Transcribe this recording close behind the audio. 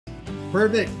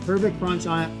Perfect crunch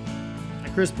on it.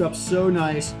 It crisped up so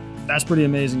nice. That's pretty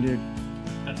amazing, dude.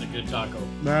 That's a good taco.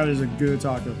 That is a good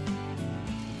taco.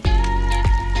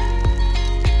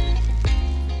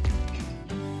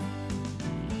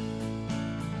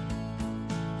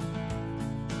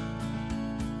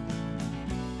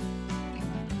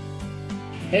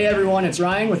 Hey everyone, it's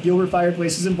Ryan with Gilbert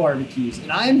Fireplaces and BBQs,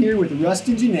 and I am here with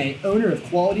Rustin Genet, owner of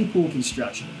Quality Pool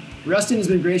Construction. Rustin has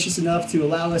been gracious enough to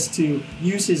allow us to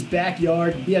use his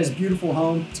backyard, be at his beautiful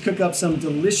home, to cook up some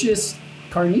delicious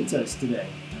carnitas today.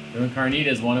 Doing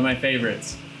carnitas, one of my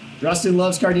favorites. Rustin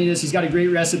loves carnitas, he's got a great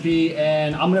recipe,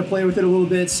 and I'm gonna play with it a little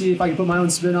bit, see if I can put my own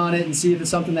spin on it, and see if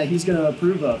it's something that he's gonna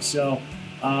approve of. So,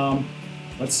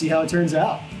 let's see how it turns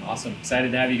out. Awesome,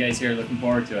 excited to have you guys here, looking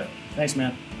forward to it. Thanks,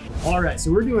 man. All right,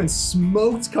 so we're doing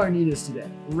smoked carnitas today.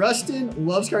 Rustin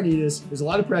loves carnitas. There's a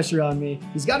lot of pressure on me.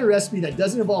 He's got a recipe that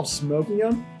doesn't involve smoking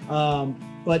them,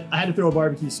 but I had to throw a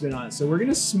barbecue spin on it. So we're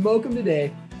gonna smoke them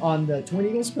today on the Twin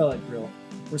Eagles Pellet Grill.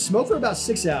 We're smoked for about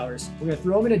 6 hours. We're gonna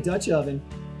throw them in a Dutch oven,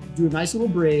 do a nice little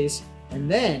braise, and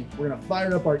then we're gonna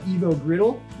fire up our Evo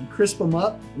griddle and crisp them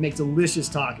up and make delicious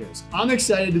tacos. I'm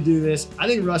excited to do this. I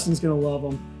think Rustin's gonna love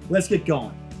them. Let's get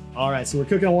going. All right, so we're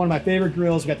cooking on one of my favorite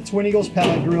grills. We got the Twin Eagles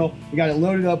Pellet Grill. We got it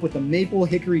loaded up with the Maple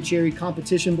Hickory Cherry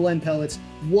Competition Blend pellets.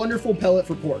 Wonderful pellet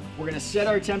for pork. We're gonna set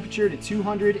our temperature to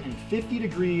 250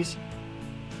 degrees.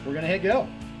 We're gonna hit go.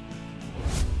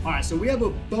 All right, so we have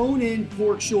a bone-in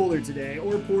pork shoulder today,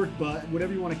 or pork butt,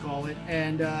 whatever you wanna call it.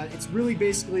 And it's really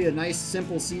basically a nice,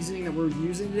 simple seasoning that we're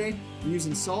using today. We're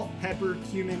using salt, pepper,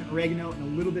 cumin, oregano,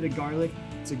 and a little bit of garlic.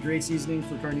 It's a great seasoning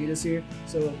for carnitas here.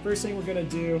 So the first thing we're gonna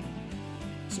do,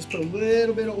 just put a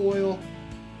little bit of oil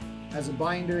as a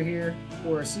binder here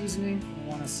for our seasoning. We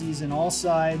want to season all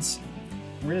sides.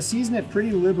 We're going to season it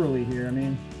pretty liberally here. I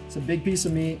mean, it's a big piece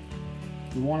of meat.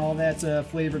 We want all that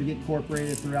flavor to get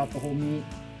incorporated throughout the whole meat.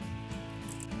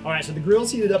 All right, so the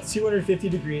grill's heated up to 250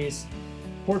 degrees.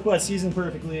 Pork butt seasoned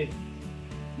perfectly.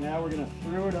 Now we're going to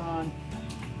throw it on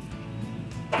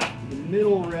the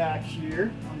middle rack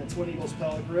here on the Twin Eagles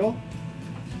Pellet Grill.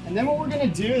 And then what we're gonna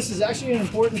do, this is actually an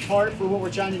important part for what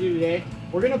we're trying to do today.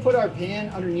 We're gonna put our pan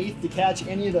underneath to catch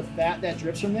any of the fat that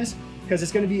drips from this, because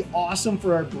it's gonna be awesome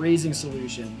for our braising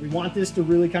solution. We want this to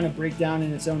really kind of break down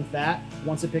in its own fat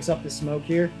once it picks up the smoke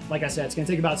here. Like I said, it's gonna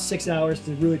take about 6 hours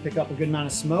to really pick up a good amount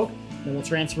of smoke. Then we'll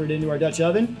transfer it into our Dutch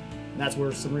oven, and that's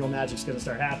where some real magic's gonna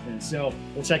start happening. So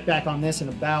we'll check back on this in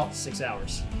about 6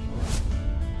 hours.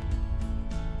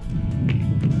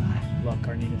 Love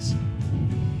carnitas.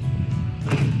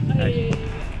 Hey.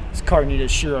 These carnitas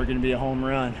sure are going to be a home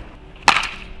run.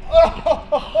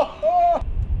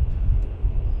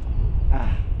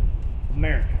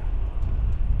 America.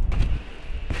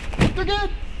 They're good.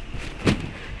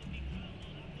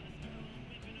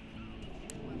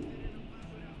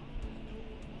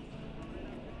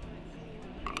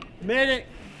 Made it.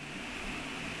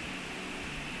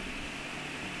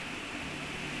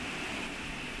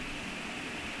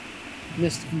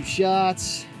 Missed a few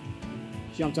shots.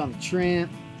 Jumped on the tramp,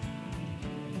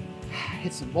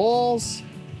 hit some balls.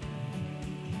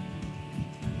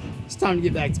 It's time to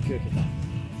get back to cooking.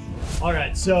 All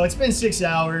right, so it's been 6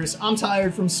 hours. I'm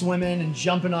tired from swimming and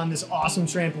jumping on this awesome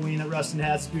trampoline that Rustin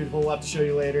has. It's beautiful, we'll have to show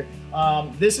you later.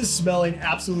 This is smelling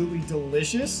absolutely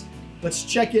delicious. Let's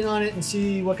check in on it and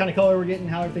see what kind of color we're getting,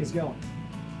 how everything's going.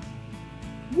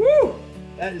 Woo!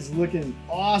 That is looking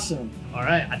awesome. All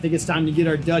right, I think it's time to get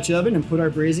our Dutch oven and put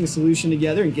our braising solution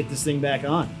together and get this thing back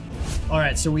on. All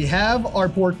right, so we have our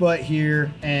pork butt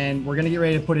here, and we're gonna get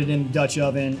ready to put it in the Dutch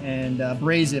oven and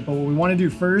braise it. But what we wanna do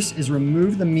first is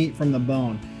remove the meat from the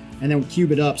bone and then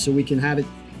cube it up so we can have it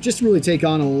just really take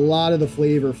on a lot of the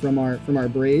flavor from our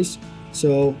braise.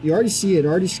 So you already see it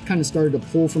already kind of started to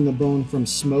pull from the bone from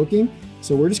smoking.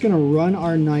 So we're just gonna run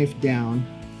our knife down,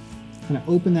 kind of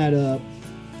open that up.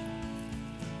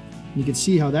 You can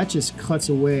see how that just cuts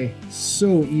away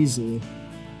so easily.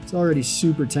 It's already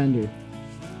super tender.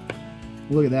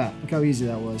 Look at that, look how easy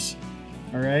that was.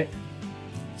 All right,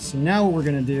 so now what we're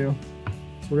gonna do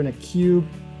is we're gonna cube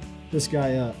this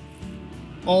guy up.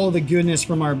 All of the goodness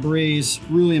from our braise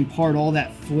really impart all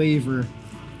that flavor.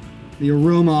 The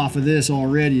aroma off of this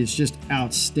already is just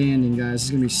outstanding, guys.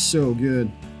 It's gonna be so good.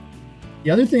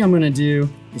 The other thing I'm gonna do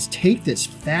is take this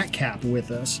fat cap with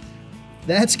us.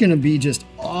 That's gonna be just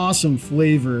awesome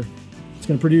flavor. It's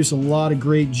gonna produce a lot of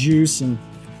great juice and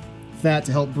fat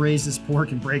to help braise this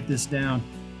pork and break this down.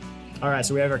 All right,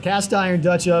 so we have our cast iron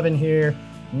Dutch oven here.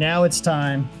 Now it's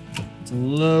time to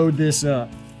load this up.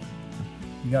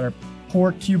 We got our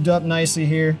pork cubed up nicely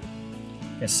here.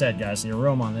 Like I said, guys, the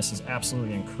aroma on this is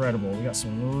absolutely incredible. We got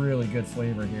some really good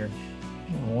flavor here.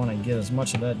 I want to get as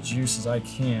much of that juice as I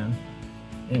can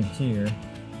in here.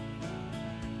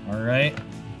 All right,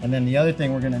 and then the other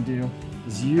thing we're gonna do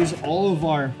is use all of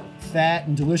our fat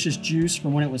and delicious juice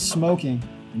from when it was smoking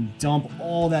and dump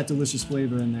all that delicious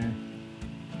flavor in there.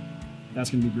 That's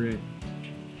gonna be great.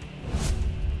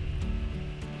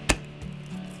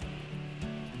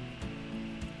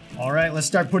 All right, let's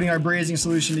start putting our braising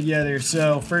solution together.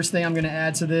 So first thing I'm gonna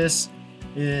add to this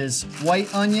is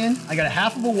white onion. I got a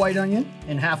half of a white onion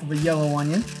and half of a yellow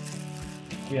onion.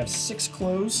 We have 6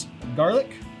 cloves of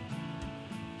garlic,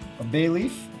 a bay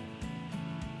leaf,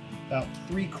 about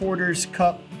 3/4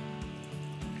 cup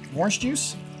orange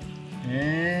juice,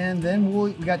 and then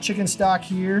we got chicken stock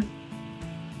here.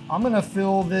 I'm gonna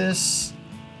fill this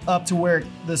up to where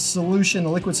the solution, the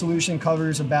liquid solution,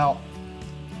 covers about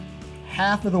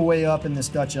half of the way up in this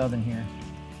Dutch oven here.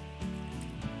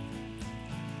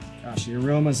 Gosh, the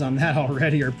aromas on that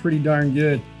already are pretty darn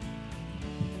good.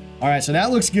 All right, so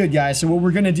that looks good, guys. So what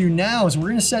we're gonna do now is we're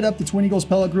gonna set up the Twin Eagles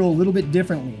Pellet Grill a little bit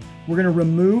differently. We're gonna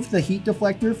remove the heat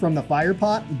deflector from the fire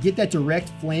pot and get that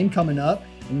direct flame coming up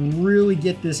and really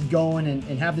get this going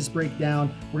and have this break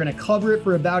down. We're gonna cover it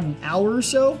for about an hour or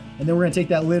so, and then we're gonna take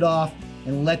that lid off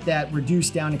and let that reduce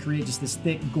down and create just this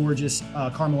thick, gorgeous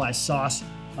caramelized sauce.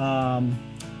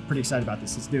 Pretty excited about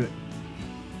this. Let's do it.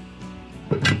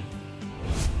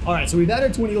 All right, so we've had our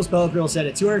Twin Eagles Pellet Grill set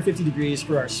at 250 degrees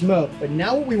for our smoke, but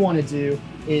now what we want to do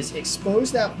is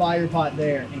expose that fire pot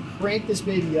there and crank this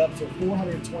baby up to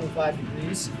 425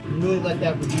 degrees and really let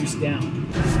that reduce down.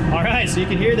 All right, so you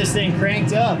can hear this thing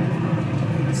cranked up.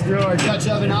 Let's throw our Dutch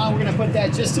oven on. We're gonna put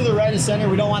that just to the right of center.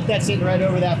 We don't want that sitting right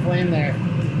over that flame there.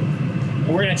 And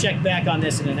we're gonna check back on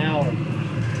this in an hour.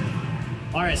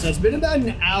 All right, so it's been about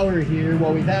an hour here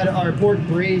while we've had our pork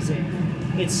braising.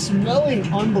 It's smelling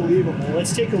unbelievable.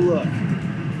 Let's take a look.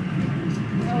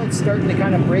 Now it's starting to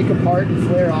kind of break apart and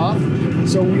flare off.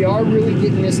 So we are really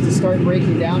getting this to start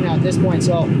breaking down now at this point.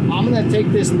 So I'm gonna take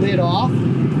this lid off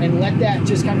and let that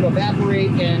just kind of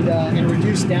evaporate and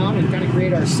reduce down and kind of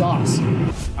create our sauce.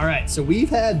 All right, so we've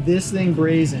had this thing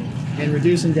braising and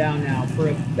reducing down now for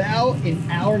about an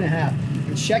hour and a half.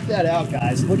 And check that out,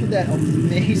 guys. Look at that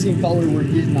amazing color we're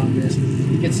getting on this.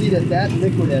 You can see that that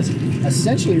liquid has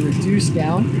essentially reduced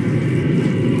down.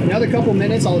 Another couple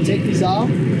minutes, I'll take these off.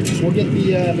 We'll get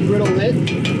the griddle lit.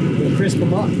 We'll crisp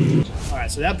them up. All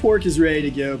right, so that pork is ready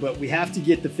to go, but we have to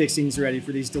get the fixings ready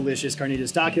for these delicious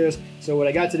carnitas tacos. So what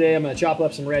I got today, I'm gonna chop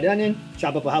up some red onion,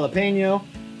 chop up a jalapeno,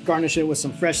 garnish it with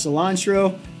some fresh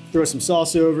cilantro, throw some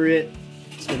salsa over it.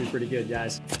 It's gonna be pretty good,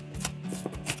 guys.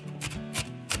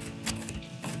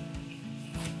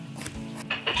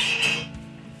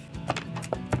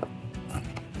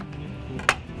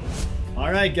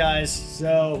 All right, guys,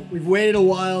 so we've waited a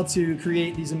while to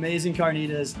create these amazing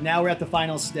carnitas. Now we're at the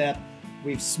final step.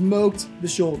 We've smoked the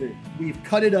shoulder. We've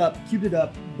cut it up, cubed it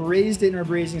up, braised it in our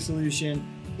braising solution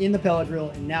in the pellet grill,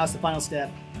 and now it's the final step,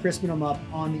 crisping them up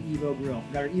on the Evo grill.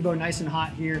 We've got our Evo nice and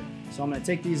hot here, so I'm gonna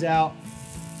take these out.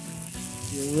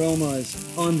 The aroma is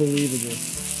unbelievable.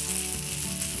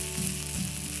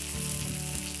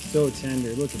 So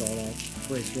tender, look at all that,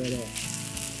 breaks right off.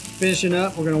 Finishing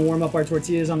up, we're gonna warm up our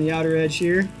tortillas on the outer edge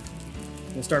here.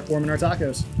 We'll start forming our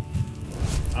tacos.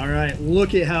 All right,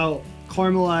 look at how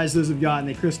caramelized those have gotten.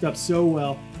 They crisped up so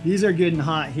well. These are good and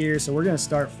hot here, so we're gonna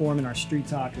start forming our street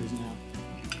tacos now.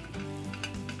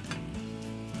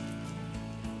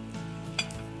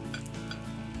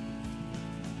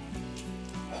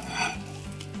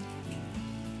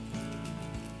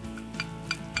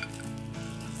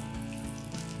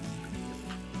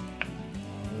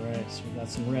 So we got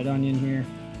some red onion here.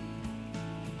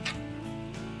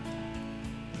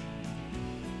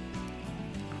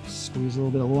 Squeeze a little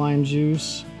bit of lime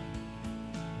juice.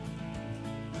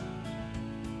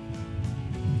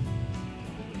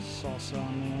 Salsa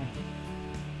on there.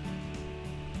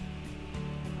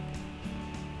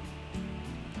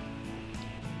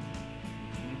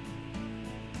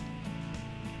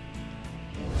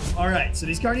 All right, so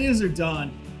these carnitas are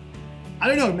done. I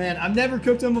don't know, man. I've never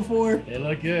cooked them before. They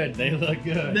look good. They look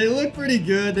good. They look pretty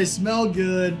good. They smell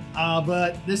good.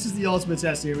 But this is the ultimate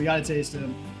test here. We got to taste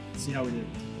them. See how we do.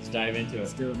 Let's dive into it.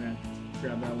 Let's do it, man.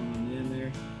 Grab that one on the end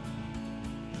there.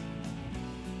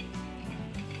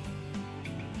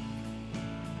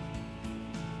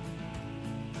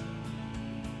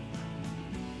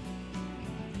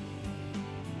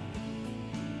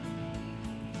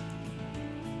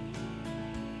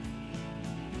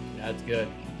 That's good.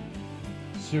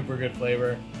 Super good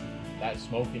flavor. That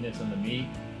smokiness on the meat.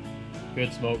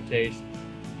 Good smoke taste.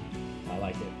 I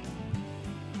like it.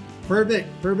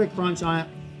 Perfect crunch on it.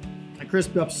 I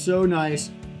crisped up so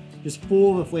nice. just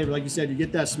full of the flavor. Like you said, you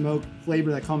get that smoke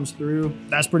flavor that comes through.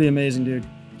 That's pretty amazing, dude.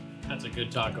 That's a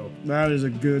good taco. That is a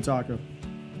good taco.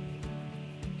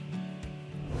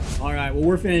 All right, well,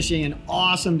 we're finishing an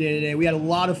awesome day today. We had a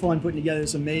lot of fun putting together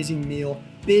this amazing meal.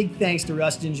 Big thanks to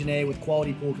Rustin Genet with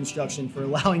Quality Pool Construction for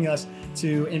allowing us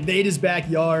to invade his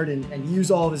backyard and use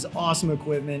all of his awesome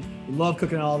equipment. We love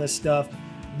cooking all this stuff.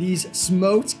 These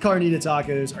smoked carnita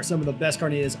tacos are some of the best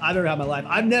carnitas I've ever had in my life.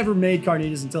 I've never made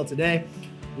carnitas until today.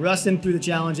 Rustin threw the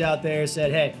challenge out there,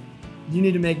 said, hey, you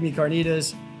need to make me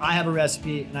carnitas. I have a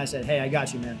recipe, and I said, hey, I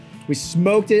got you, man. We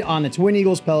smoked it on the Twin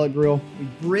Eagles Pellet Grill. We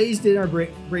braised it in our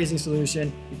braising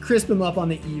solution. We crisped them up on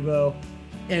the Evo,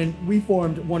 and we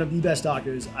formed one of the best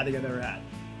tacos I think I've ever had.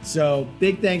 So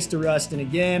big thanks to Rustin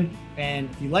again. And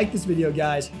if you like this video,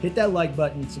 guys, hit that like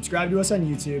button, subscribe to us on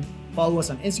YouTube, follow us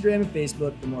on Instagram and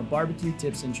Facebook for more barbecue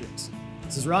tips and tricks.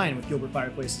 This is Ryan with Gilbert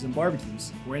Fireplaces and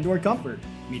Barbecues, where indoor comfort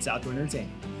meets outdoor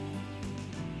entertainment.